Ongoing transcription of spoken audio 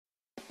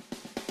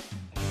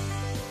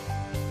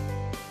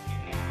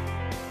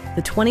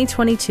the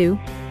 2022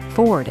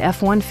 Ford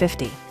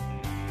F-150.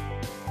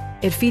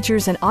 It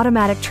features an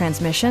automatic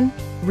transmission,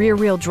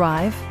 rear-wheel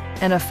drive,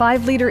 and a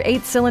 5-liter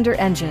 8-cylinder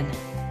engine.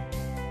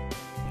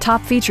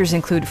 Top features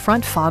include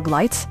front fog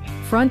lights,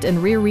 front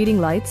and rear reading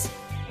lights,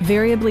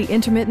 variably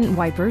intermittent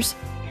wipers,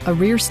 a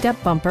rear step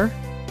bumper,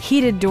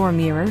 heated door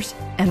mirrors,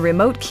 and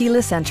remote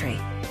keyless entry.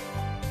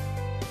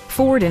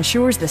 Ford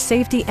ensures the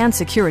safety and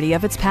security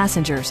of its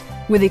passengers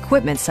with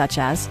equipment such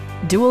as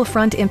dual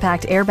front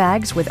impact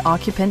airbags with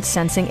occupant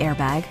sensing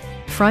airbag,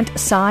 front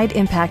side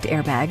impact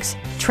airbags,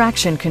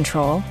 traction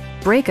control,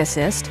 brake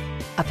assist,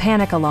 a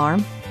panic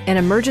alarm, an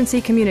emergency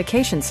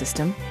communication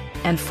system,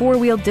 and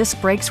 4-wheel disc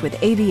brakes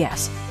with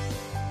ABS.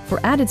 For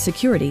added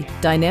security,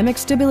 dynamic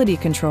stability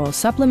control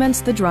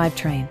supplements the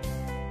drivetrain.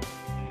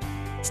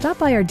 Stop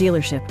by our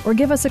dealership or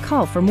give us a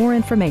call for more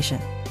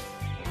information.